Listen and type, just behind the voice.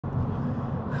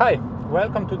Hi,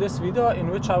 welcome to this video in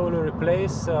which I will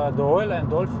replace the oil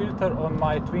and oil filter on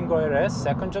my Twingo RS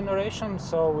second generation,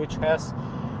 which has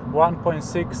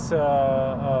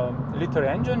 1.6 liter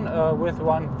engine with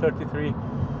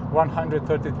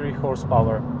 133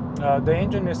 horsepower. The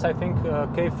engine is, I think,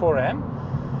 K4M,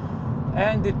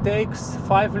 and it takes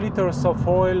 5 liters of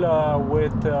oil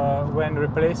when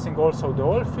replacing also the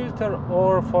oil filter,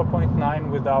 or 4.9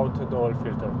 without the oil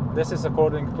filter. This is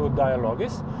according to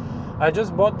Dialogis. I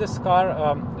just bought this car,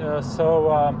 I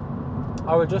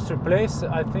will just replace.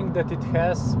 I think that it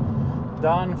has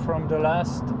done from the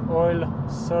last oil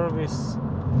service,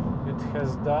 it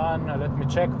has done, let me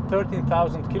check,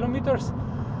 13,000 kilometers,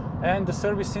 and the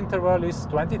service interval is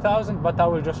 20,000, but I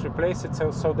will just replace it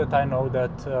so that I know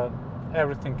that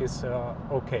everything is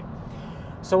okay.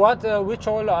 So which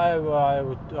oil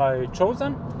I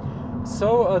chosen?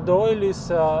 So the oil is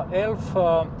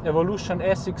EVOLUTION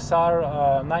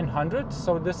SXR 900.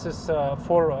 So this is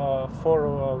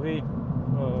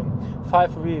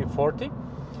 5V40,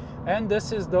 and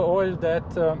this is the oil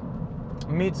that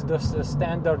meets the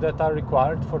standard that are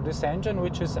required for this engine,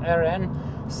 which is RN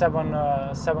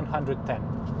 710.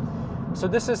 So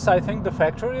this is, I think, the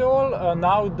factory oil.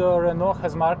 Now the Renault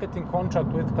has marketing contract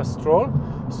with Castrol,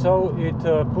 so it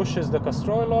pushes the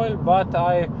Castrol oil, but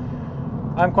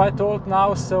I'm quite old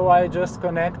now, so I just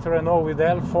connect Renault with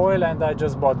ELF oil, and I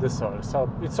just bought this oil. So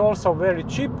it's also very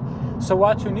cheap. So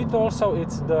what you need also,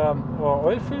 it's the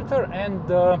oil filter and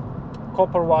the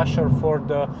copper washer for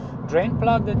the drain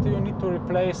plug that you need to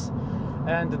replace,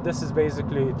 and this is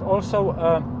basically it. Also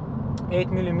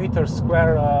 8mm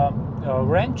square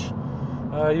wrench.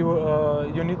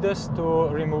 You need this to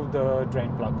remove the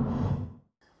drain plug.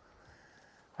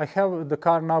 I have the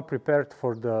car now prepared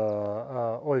for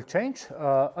the oil change.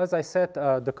 As I said,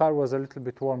 the car was a little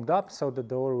bit warmed up so that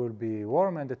the oil will be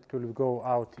warm and it will go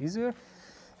out easier.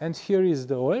 And here is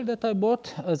the oil that I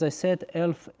bought. As I said,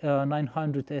 ELF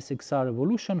 900 SXR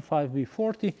EVOLUTION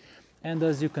 5V40. And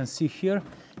as you can see here,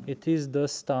 it is the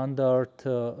standard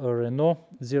Renault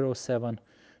 0710.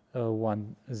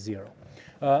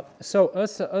 So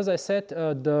as I said,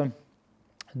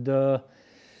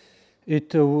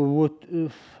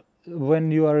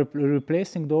 when you are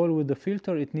replacing the oil with the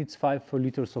filter, it needs 5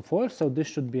 liters of oil, so this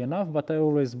should be enough, but I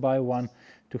always buy one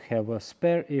to have a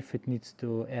spare if it needs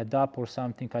to add up or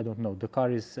something. I don't know. The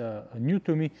car is new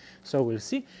to me, so we'll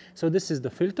see. So this is the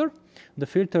filter. The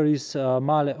filter is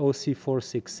Mahle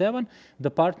OC467. The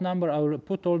part number, I will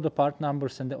put all the part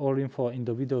numbers and all info in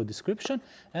the video description.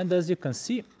 And as you can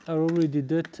see, I already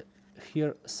did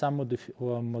here some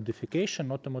modification,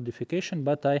 not a modification,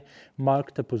 but I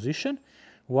marked a position.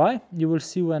 Why? You will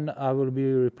see when I will be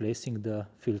replacing the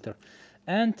filter.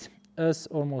 And as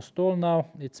almost all now,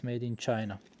 it's made in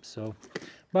China. So,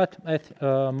 but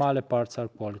Mahle parts are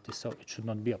quality, so it should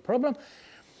not be a problem.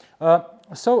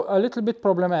 So a little bit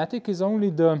problematic is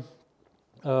only the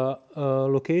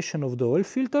location of the oil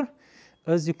filter.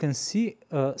 As you can see,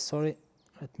 sorry,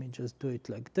 let me just do it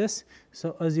like this.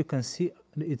 So as you can see,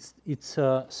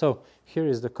 so here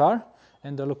is the car,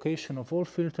 and the location of oil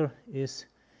filter is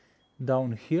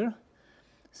down here.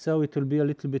 So it will be a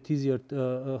little bit easier,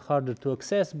 harder to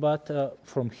access, but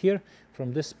from here,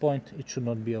 from this point, it should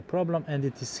not be a problem, and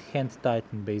it is hand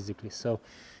tightened basically, so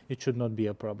it should not be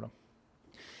a problem.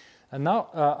 And now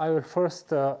I will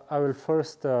first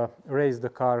raise the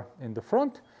car in the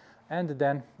front, and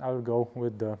then I will go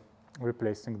with the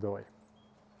replacing the oil.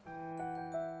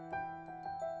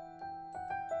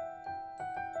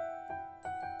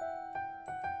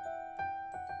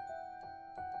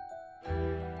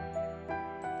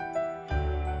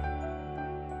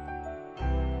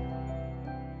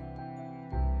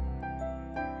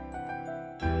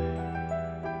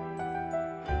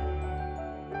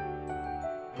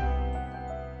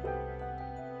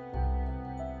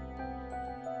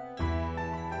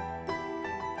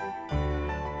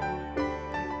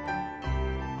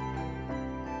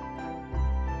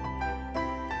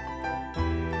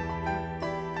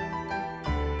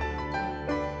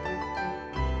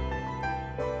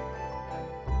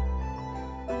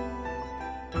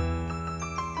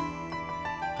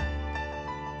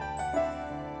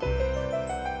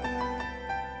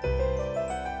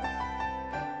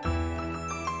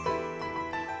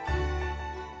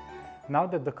 Now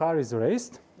that the car is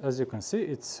raised, as you can see,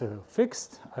 it's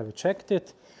fixed. I've checked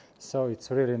it, so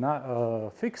it's really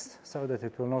not fixed so that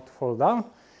it will not fall down,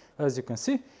 as you can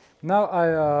see.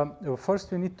 Now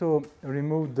first we need to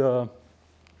remove the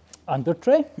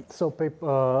undertray, so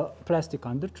plastic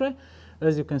undertray.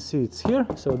 As you can see, it's here,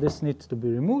 so this needs to be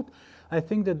removed. I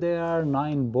think that there are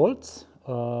 9 bolts,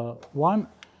 1,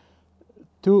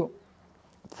 2,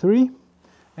 3,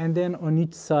 and then on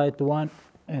each side 1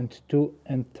 and 2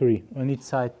 and 3. On each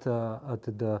side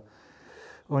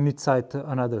on each side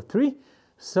another 3.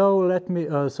 So let me.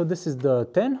 So this is the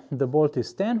 10. The bolt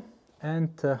is 10, and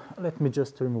let me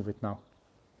just remove it now.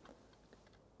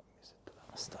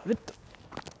 Stavit.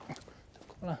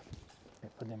 Takole.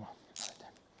 Pa idemo.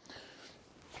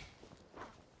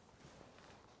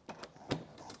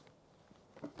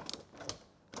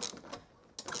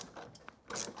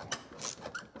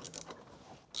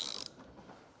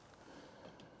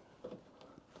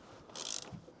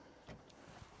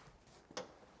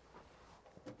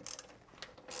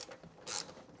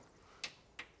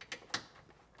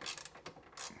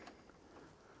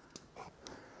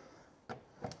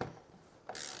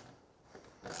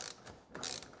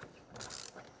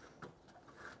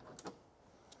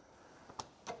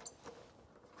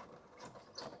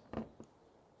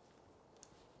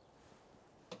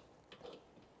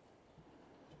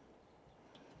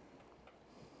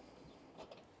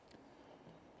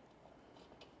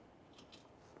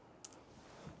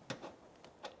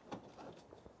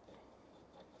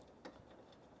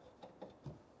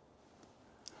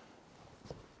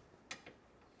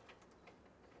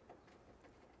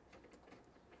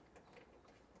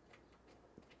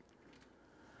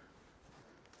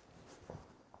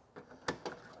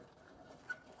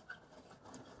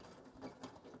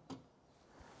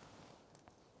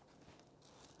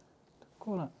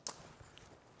 Takole.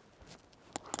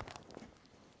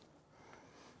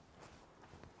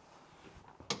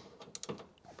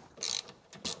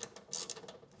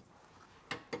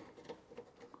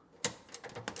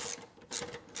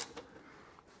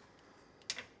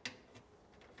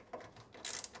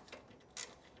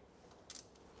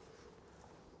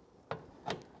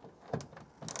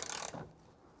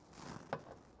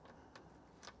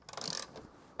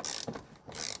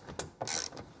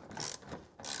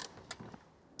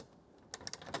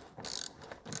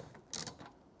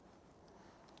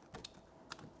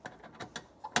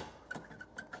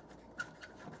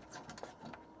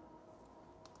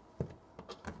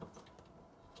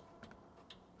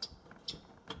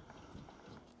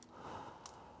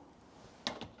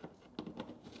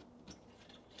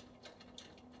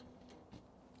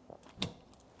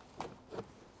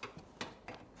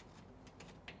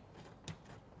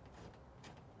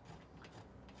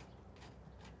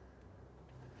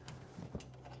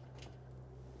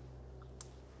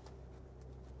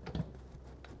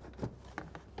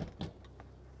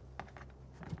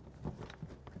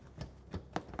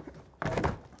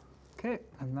 Okay,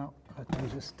 and now let me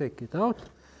just take it out,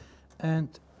 and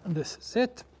this is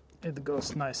it. It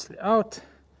goes nicely out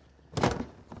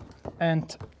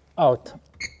and out.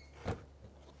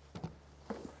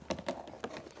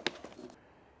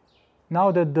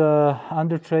 Now that the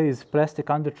plastic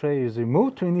undertray is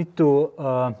removed, we need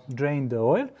to drain the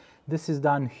oil. This is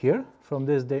done here from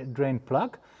this drain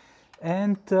plug,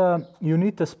 and you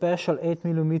need a special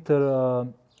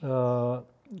 8mm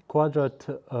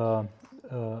quadrat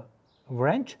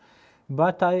wrench,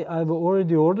 but I've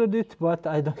already ordered it, but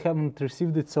I haven't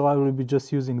received it, so I will be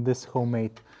just using this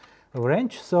homemade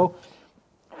wrench. So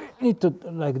you need to,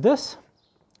 like this,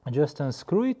 just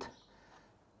unscrew it,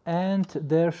 and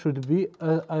there should be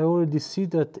I already see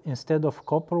that instead of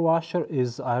copper washer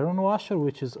is iron washer,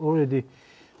 which is already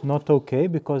not okay,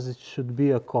 because it should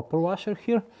be a copper washer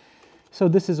here. So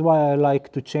this is why I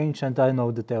like to change, and I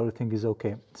know that everything is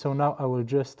okay. So now I will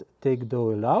just take the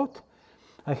oil out.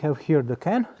 I have here the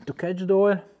can to catch the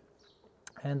oil,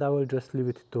 and I will just leave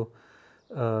it to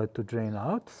drain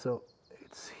out. So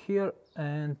it's here,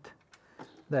 and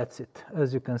that's it.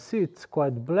 As you can see, it's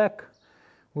quite black.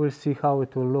 We'll see how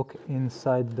it will look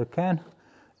inside the can.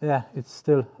 Yeah, it's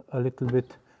still a little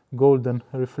bit golden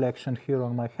reflection here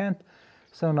on my hand.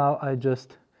 So now I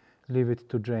just leave it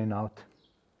to drain out.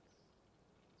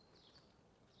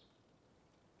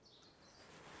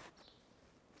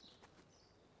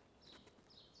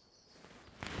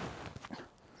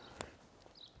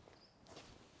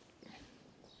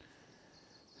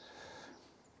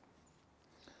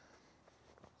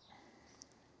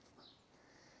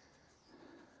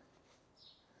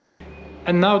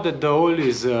 And now that the oil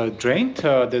is drained,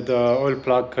 that the oil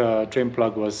plug, drain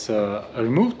plug was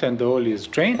removed and the oil is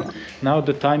drained, now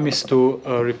the time is to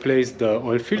replace the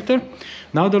oil filter.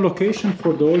 Now the location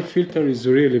for the oil filter is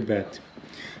really bad.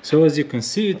 So as you can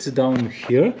see, it's down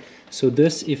here. So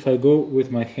this, if I go with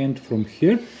my hand from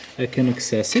here, I can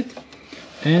access it.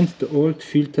 And the oil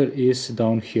filter is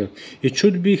down here. It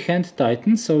should be hand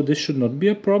tightened, so this should not be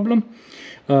a problem.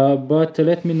 But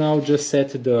let me now just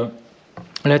set the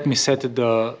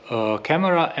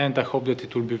camera, and I hope that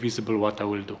it will be visible what I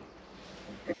will do.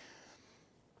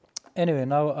 Anyway,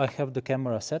 now I have the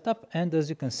camera set up, and as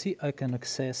you can see, I can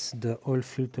access the oil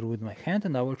filter with my hand,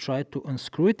 and I will try to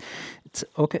unscrew it. It's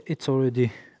okay, it's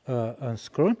already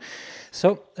unscrewed.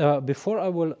 So before I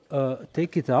will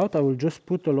take it out, I will just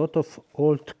put a lot of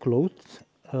old clothes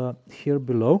here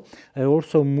below. I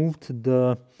also moved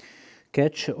the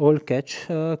oil catch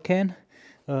can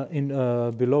in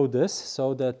below this,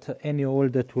 so that any oil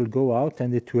that will go out,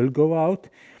 and it will go out,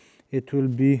 it will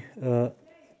be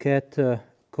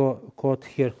caught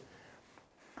here.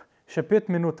 Še 5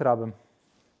 minut rabim.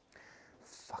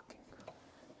 Fucking.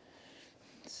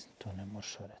 To ne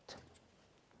moreš verjeti.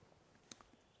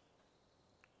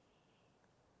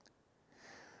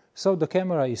 So the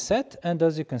camera is set, and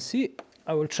as you can see,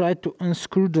 I will try to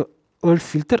unscrew the oil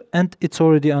filter, and it's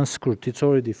already unscrewed. It's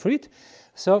already freed.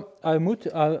 So I moved,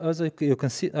 as you can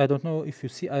see, I don't know if you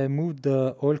see, I moved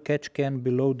the oil catch can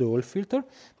below the oil filter,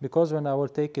 because when I will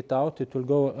take it out, it will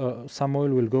go, some oil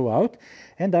will go out.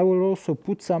 And I will also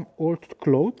put some old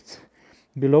clothes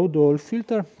below the oil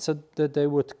filter, so that they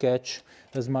would catch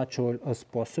as much oil as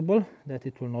possible, that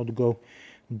it will not go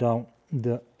down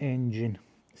the engine.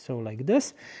 So like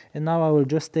this. And now I will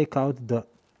just take out the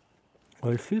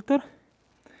oil filter.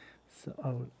 So I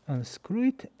will unscrew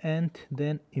it, and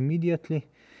then immediately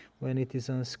when it is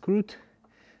unscrewed,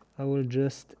 I will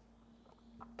just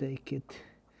take it,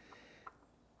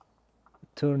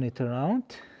 turn it around.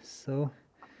 So,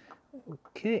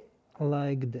 okay,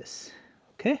 like this.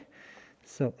 Okay,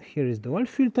 so here is the oil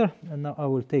filter, and now I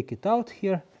will take it out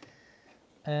here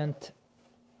and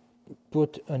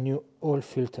put a new oil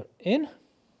filter in.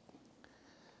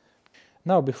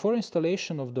 Now, before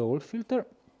installation of the oil filter,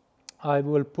 I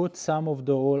will put some of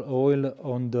the oil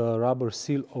on the rubber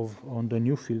seal on the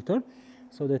new filter,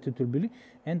 so that it will be,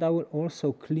 and I will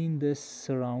also clean this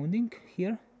surrounding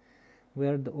here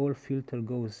where the oil filter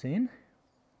goes in.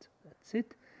 So that's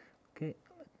it. Okay,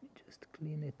 let me just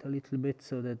clean it a little bit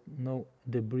so that no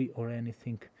debris or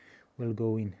anything will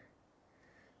go in.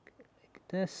 Okay, like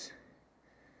this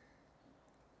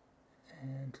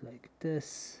and like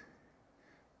this.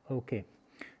 Okay,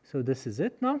 so this is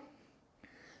it now.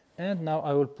 And now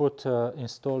I will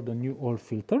install the new oil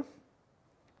filter.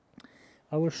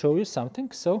 I will show you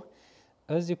something. So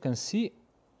as you can see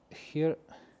here,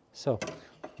 so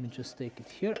let me just take it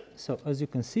here. So as you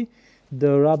can see,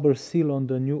 the rubber seal on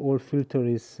the new oil filter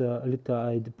is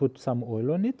I put some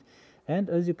oil on it. And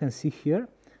as you can see here,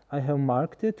 I have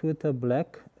marked it with a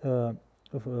black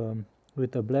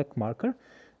marker,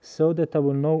 so that I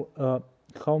will know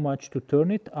how much to turn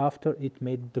it after it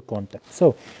made the contact.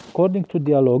 So according to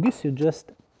the Alogis, you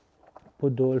just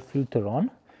put the oil filter on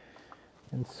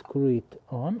and screw it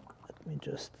on. Let me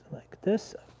just like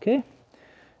this. Okay,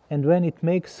 and when it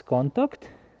makes contact,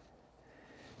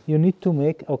 you need to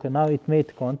make, okay, now it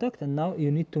made contact, and now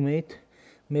you need to make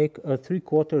a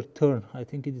 3/4 turn. I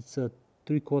think it's a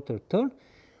 3/4 turn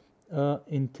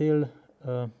until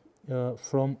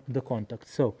from the contact.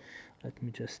 So let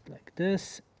me just like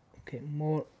this. Okay,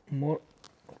 more,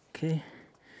 okay.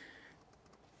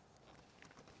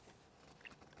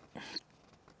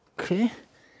 Okay,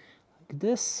 like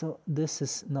this. So this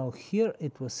is now here,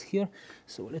 it was here,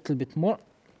 so a little bit more.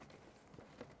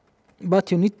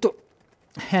 But you need to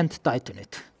hand tighten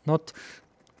it, not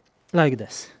like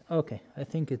this. Okay, I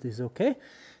think it is okay.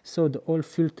 So the oil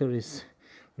filter is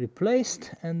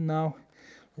replaced, and now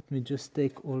let me just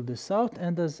take all this out,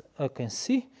 and as I can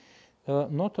see,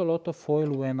 not a lot of oil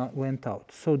went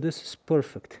out, so this is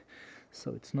perfect.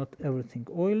 So it's not everything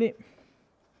oily.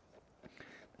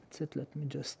 That's it. Let me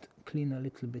just clean a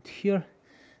little bit here,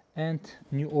 and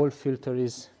new oil filter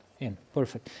is in.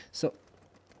 Perfect. So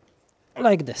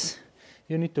like this,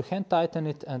 you need to hand tighten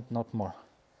it and not more.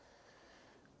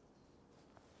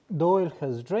 The oil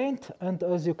has drained, and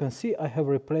as you can see, I have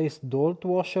replaced the old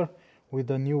washer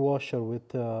with a new washer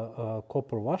with a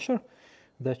copper washer.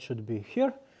 That should be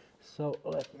here. So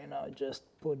let me now just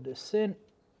put this in.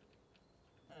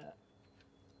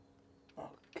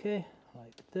 Okay,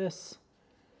 like this.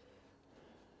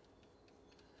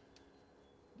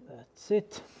 That's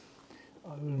it. I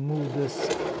will move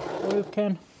this oil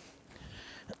can.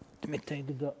 Let me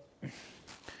take the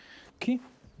key.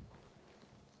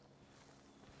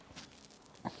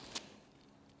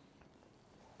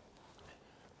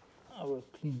 I will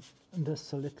clean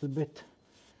this a little bit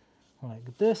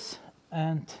like this,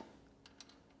 and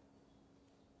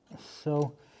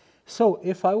so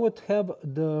if I would have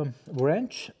the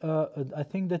wrench, I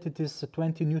think that it is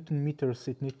 20 Newton meters.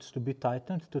 It needs to be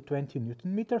tightened to 20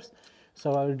 Newton meters.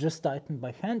 So I will just tighten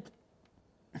by hand.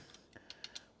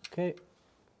 Okay,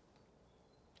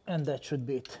 and that should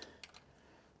be it.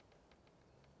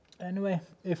 Anyway,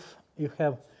 if you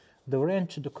have the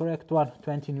wrench, the correct one,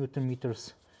 20 Newton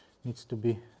meters needs to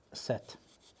be set.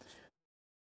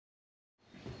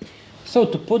 So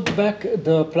to put back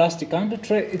the plastic under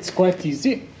tray, it's quite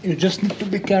easy. You just need to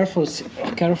be careful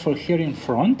here in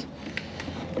front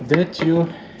that you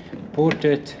put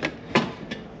it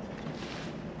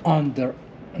under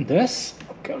this.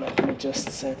 Okay, let me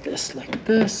just set this like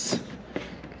this.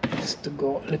 It needs to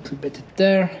go a little bit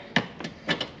there,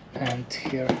 and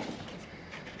here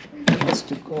it needs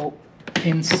to go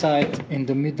inside in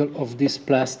the middle of this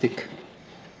plastic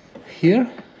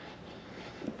here.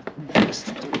 Just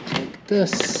do it like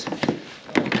this.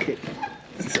 Okay,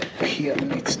 so here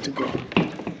needs to go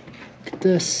like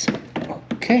this.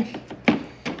 Okay,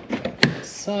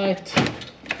 inside,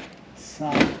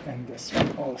 and this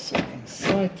one also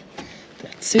inside.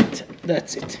 That's it,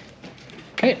 that's it.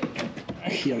 Okay,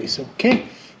 here is okay.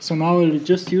 So now I'll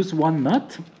just use one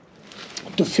nut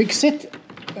to fix it.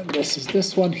 And this is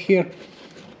this one here,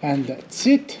 and that's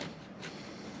it.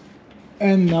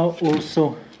 And now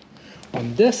also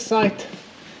on this side,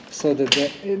 so that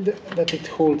it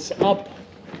holds up.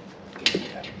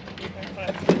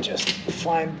 Let me just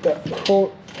find the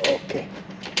hole. Okay,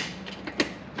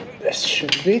 this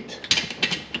should be it.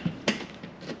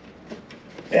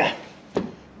 Yeah.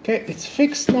 Okay, it's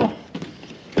fixed now.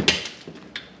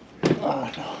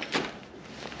 Oh no.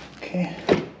 Okay.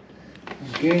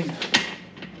 Again.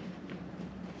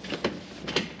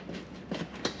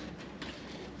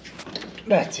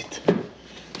 That's it.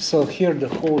 So here the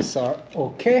holes are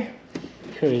okay.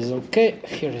 Here is okay.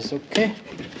 Here is okay.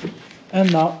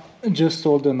 And now just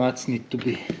all the nuts need to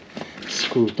be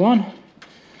screwed on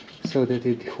so that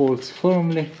it holds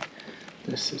firmly.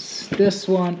 This is this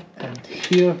one, and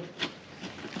here.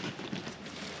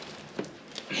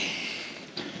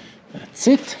 That's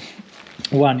it.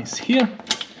 One is here.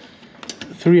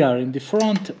 3 are in the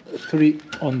front, 3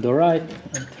 on the right,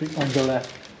 and 3 on the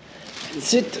left.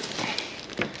 That's it.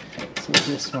 So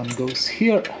this one goes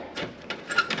here.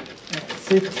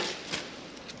 That's it.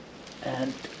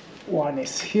 And one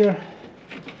is here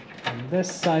on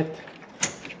this side,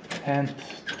 and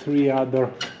 3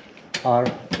 other are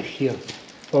here.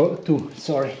 Oh, 2,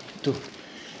 sorry, 2.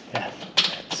 Yeah,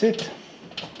 that's it.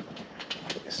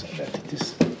 So that it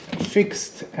is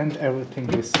fixed and everything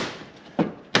is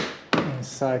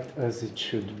inside as it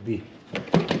should be.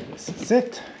 This is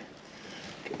it.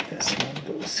 Okay, this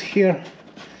one goes here.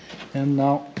 And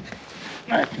now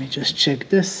let me just check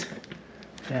this.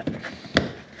 Yeah.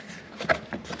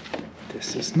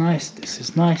 This is nice, this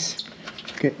is nice.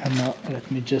 Okay, and now let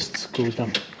me just screw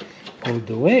them all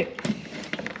the way.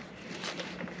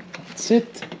 That's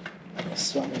it.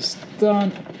 This one is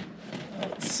done.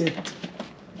 That's it.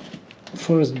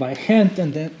 First by hand,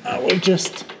 and then I will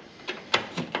just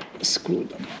screw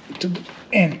them to the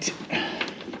end.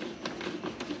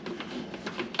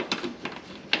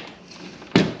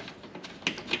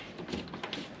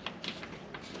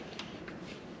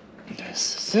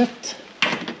 This is it.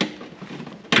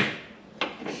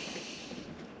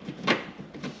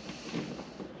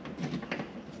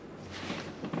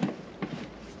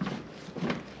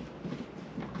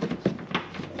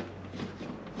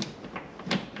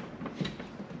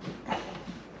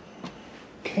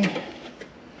 Okay,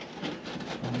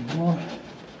 one more.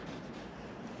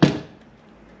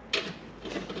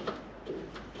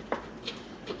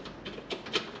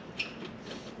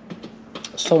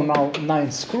 So now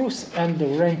 9 screws and the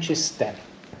wrench is 10.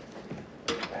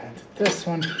 And this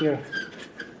one here,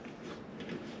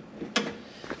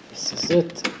 this is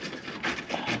it,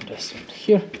 and this one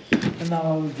here. And now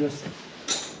I will just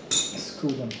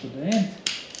screw them to the end,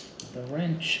 the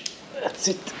wrench, that's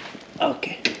it.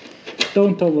 Okay.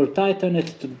 Don't over tighten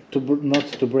it not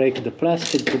to break the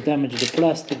plastic, to damage the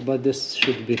plastic, but this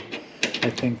should be, I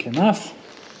think, enough.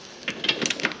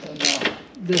 And now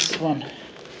this one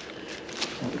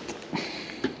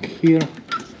here.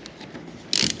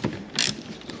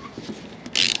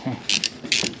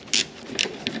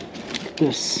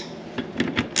 This.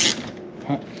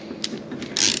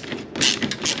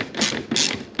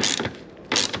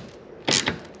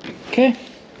 Okay.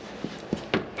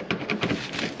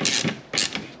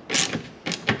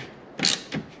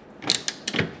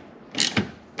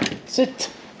 That's it.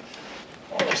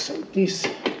 Also this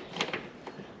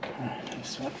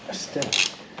one still a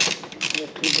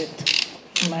little bit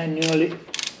manually.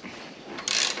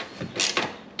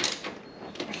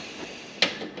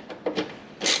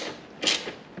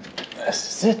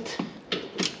 This is it.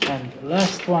 And the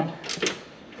last one.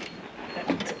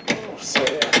 And also,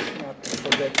 not to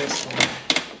forget this one.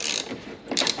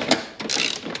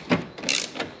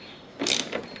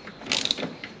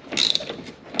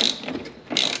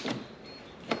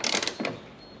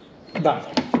 done.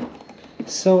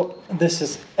 So this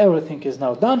is, everything is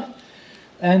now done,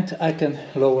 and I can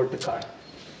lower the car.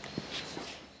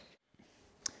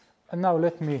 And now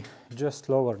let me just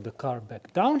lower the car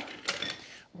back down.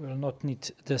 We'll not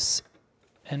need this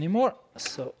anymore,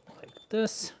 so like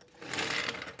this.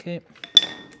 Okay.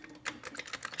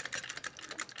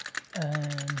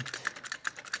 And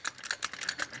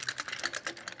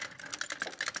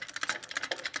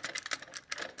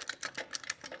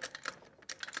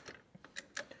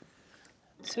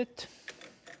that's it.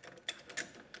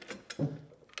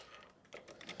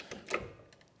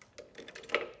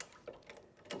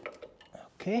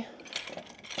 Okay,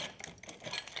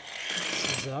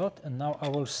 this is out, and now I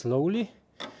will slowly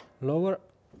lower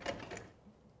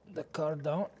the car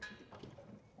down.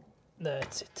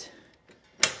 That's it.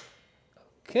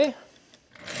 Okay,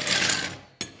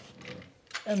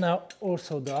 and now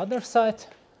also the other side.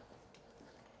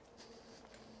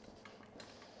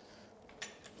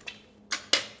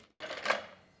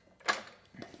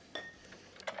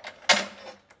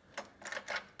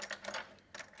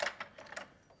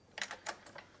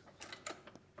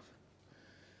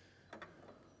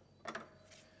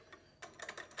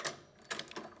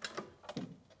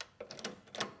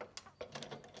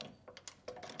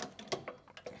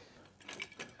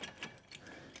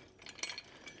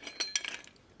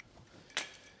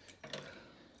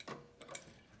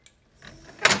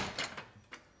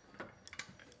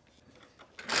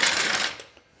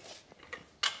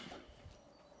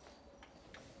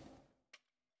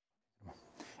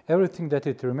 Everything that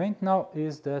it remained now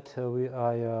is that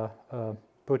I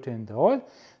put in the oil.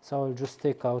 So I'll just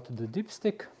take out the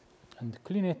dipstick and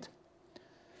clean it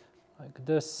like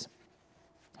this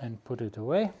and put it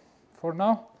away for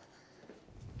now.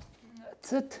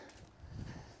 That's it.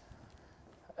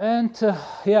 And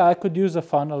yeah, I could use a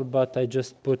funnel, but I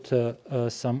just put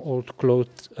some old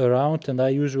clothes around, and I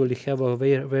usually have a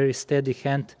very, very steady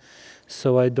hand,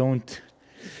 so I don't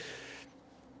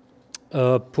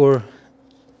pour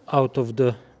out of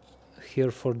the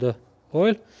here for the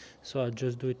oil. So I'll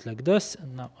just do it like this,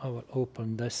 and now I will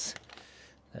open this.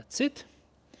 That's it.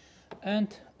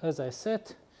 And as I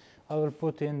said, I will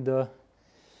put in the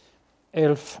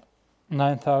ELF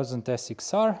 9000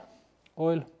 SXR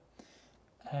oil,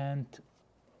 and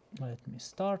let me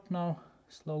start now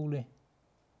slowly.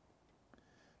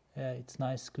 Yeah, it's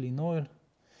nice clean oil.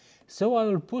 So I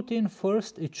will put in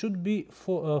first, it should be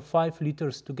 5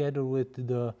 liters together with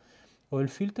the oil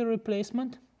filter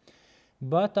replacement,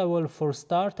 but I will, for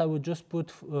start, I will just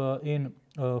put in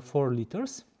 4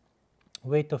 liters.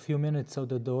 Wait a few minutes so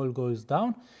that the oil goes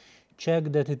down. Check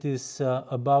that it is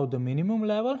about the minimum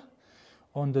level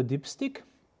on the dipstick,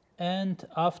 and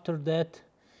after that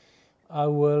I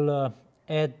will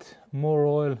add more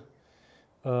oil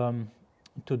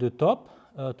to the top,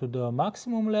 to the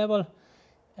maximum level,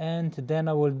 and then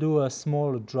I will do a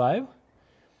small drive,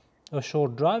 a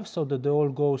short drive, so that the oil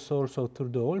goes also through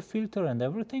the oil filter and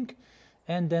everything,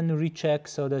 and then recheck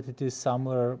so that it is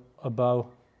somewhere above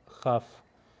half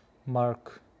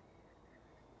mark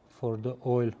for the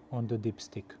oil on the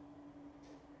dipstick.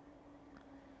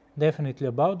 Definitely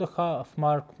about the half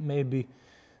mark, maybe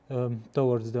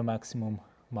towards the maximum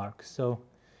mark. So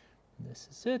this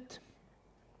is it.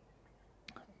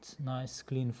 It's nice,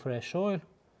 clean, fresh oil.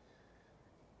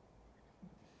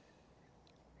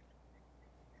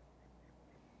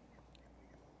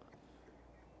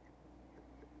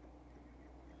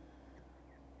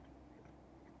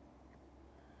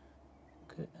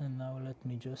 Okay, and now let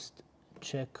me just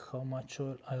check how much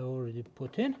oil I already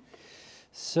put in.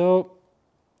 So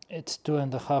it's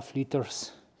 2.5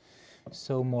 liters.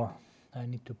 So more. I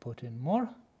need to put in more,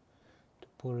 to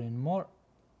pour in more,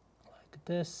 like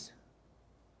this.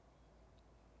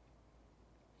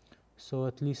 So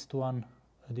at least 1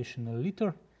 additional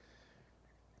liter.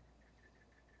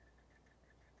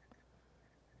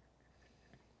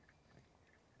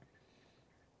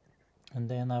 And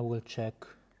then I will check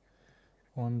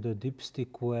on the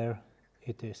dipstick where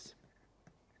it is.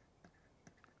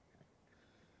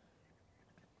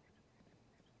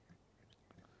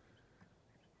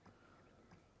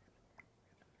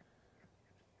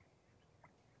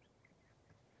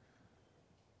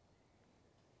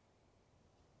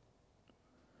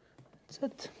 That's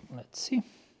it. Let's see.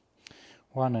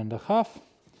 1.5.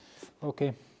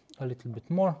 Okay, a little bit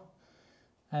more,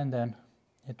 and then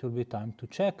it will be time to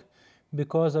check,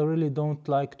 because I really don't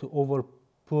like to over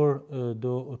pour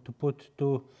to put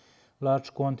too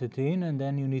large quantity in, and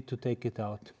then you need to take it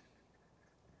out.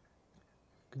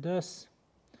 Like this.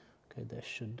 Okay, that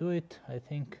should do it, I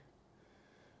think.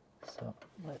 So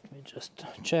let me just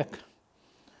check.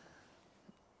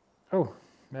 Oh,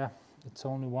 yeah, it's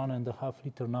only 1.5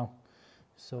 liter now,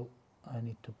 so I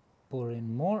need to pour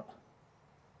in more.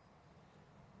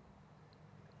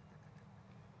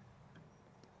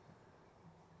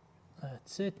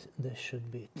 That's it, this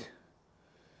should be it.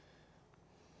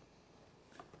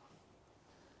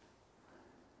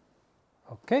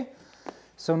 Okay,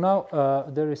 so now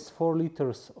there is 4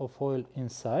 liters of oil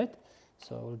inside,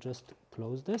 so I will just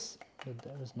close this, that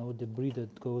there is no debris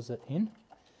that goes in,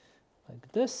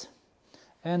 like this.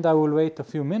 And I will wait a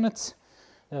few minutes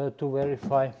to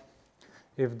verify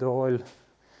if the oil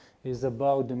is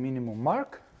above the minimum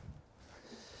mark.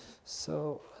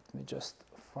 So let me just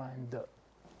find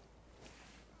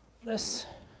this,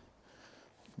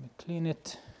 let me clean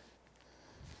it,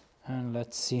 and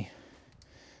let's see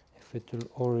if it will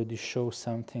already show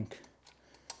something.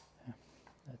 Yeah,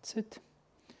 that's it.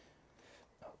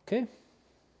 Okay.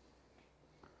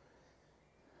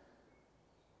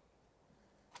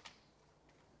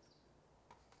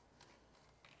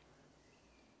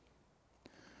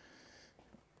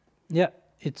 Yeah,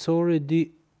 it's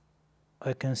already,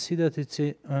 I can see that it's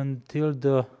until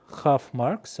the half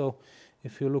mark. So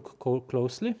if you look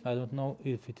closely, I don't know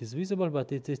if it is visible,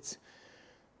 but it's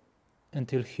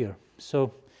until here.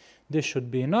 So this should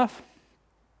be enough.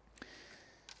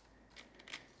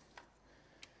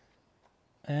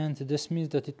 And this means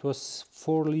that it was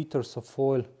 4 liters of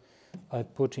oil I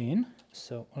put in.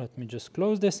 So let me just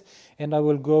close this, and I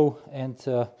will go and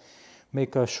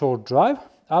make a short drive.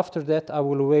 After that, I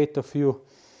will wait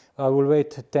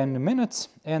 10 minutes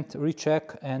and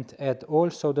recheck and add oil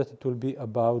so that it will be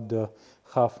about the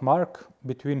half mark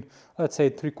between, let's say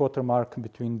 3/4 mark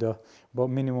between the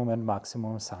minimum and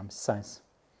maximum signs.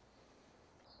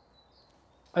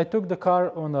 I took the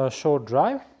car on a short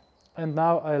drive, and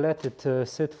now I let it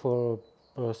sit for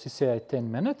CCI 10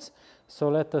 minutes. So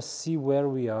let us see where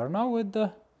we are now with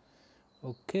the,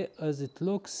 okay, as it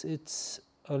looks, it's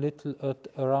a little at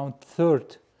around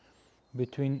third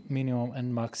between minimum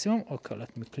and maximum. Okay,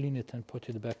 let me clean it and put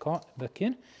it back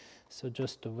in. So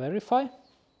just to verify,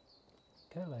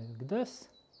 okay, like this.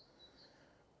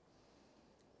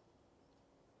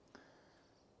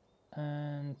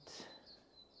 And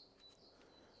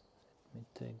let me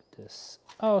take this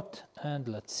out, and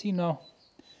let's see now.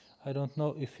 I don't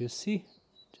know if you see,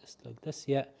 just like this.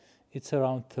 Yeah, it's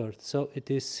around third, so it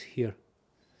is here.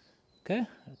 Okay,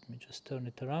 let me just turn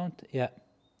it around. Yeah,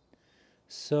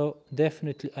 so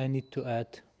definitely I need to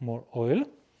add more oil.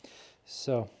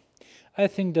 So I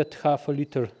think that half a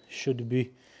liter should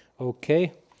be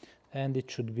okay, and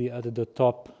it should be at the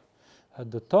top.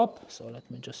 So let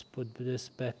me just put this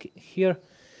back here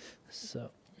so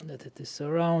that it is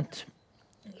around.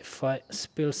 If I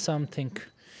spill something,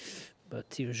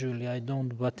 but usually I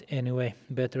don't, but anyway,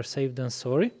 better safe than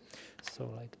sorry. So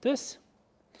like this.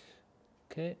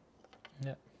 Okay,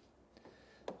 yeah,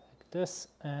 like this.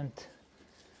 And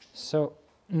so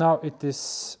now it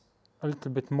is a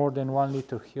little bit more than 1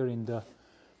 liter here in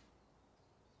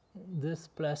this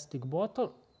plastic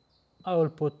bottle. I will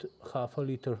put half a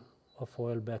liter of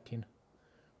oil back in.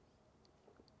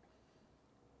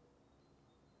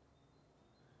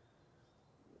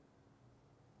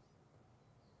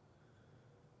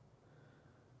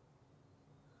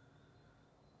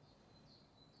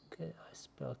 Okay, I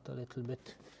spilled a little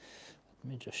bit.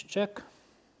 Let me just check.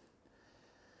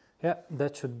 Yeah,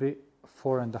 that should be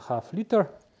 4.5 liter.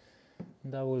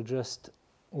 And I will just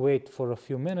wait for a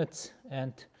few minutes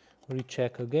and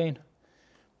recheck again.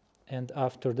 And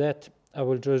after that, I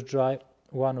will just dry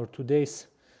 1 or 2 days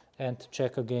and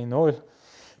check again oil,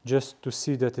 just to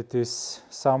see that it is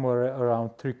somewhere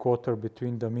around 3/4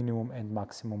 between the minimum and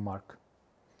maximum mark.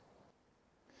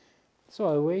 So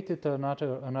I waited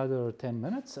another 10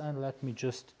 minutes, and let me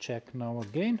just check now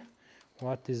again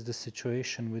what is the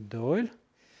situation with the oil.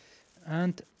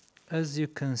 And as you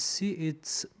can see,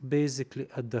 it's basically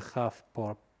at the half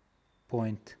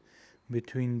point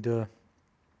between the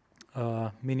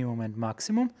minimum and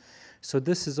maximum. So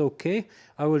this is okay.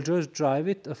 I will just drive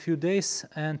it a few days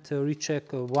and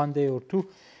recheck 1 day or 2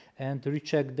 and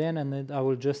recheck then, and then I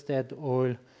will just add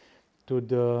oil to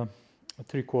the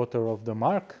 3/4 of the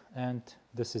mark, and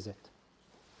this is it.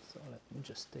 So let me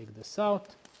just take this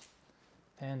out,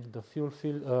 and the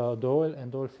the oil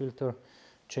and oil filter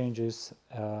change is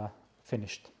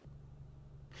finished.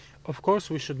 Of course,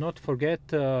 we should not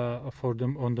forget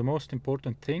on the most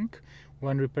important thing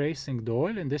when replacing the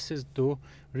oil, and this is to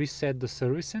reset the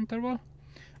service interval.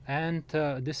 And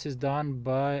this is done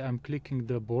by, I'm clicking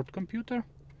the board computer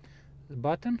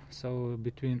button, so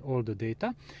between all the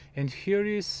data, and here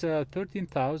is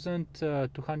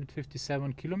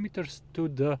 13,257 kilometers to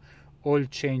the oil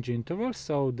change interval.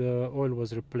 So the oil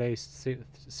was replaced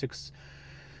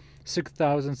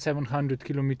 6,700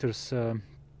 kilometers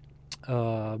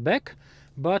back,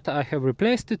 but I have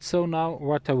replaced it. So now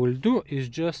what I will do is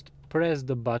just press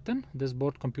the button, this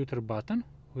board computer button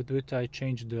with which I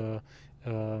change the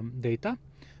data,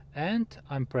 and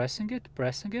I'm pressing it,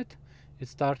 it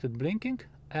started blinking,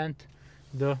 and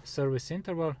the service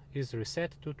interval is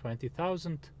reset to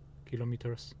 20,000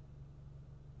 kilometers.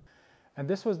 And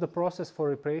this was the process for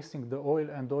replacing the oil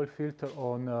and oil filter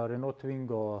on Renault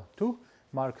Twingo 2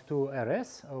 Mark II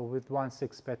RS with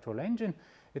 1.6 petrol engine.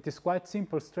 It is quite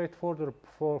simple, straightforward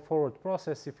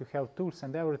process if you have tools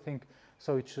and everything,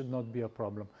 so it should not be a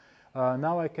problem.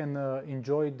 Now I can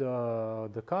enjoy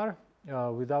the car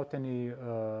without any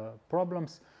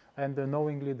problems, and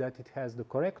knowingly that it has the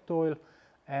correct oil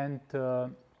and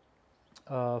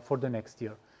for the next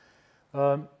year.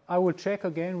 I will check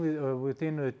again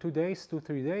within 2 days,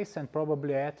 2-3 days, and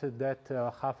probably add that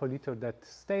half a liter that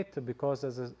state, because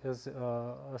as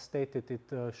stated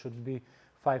it should be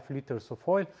 5 liters of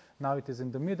oil. Now it is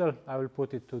in the middle. I will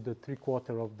put it to the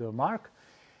 3/4 of the mark.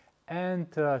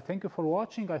 And thank you for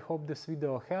watching. I hope this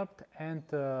video helped, and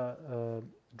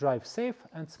drive safe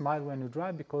and smile when you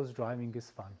drive, because driving is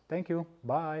fun. Thank you.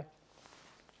 Bye.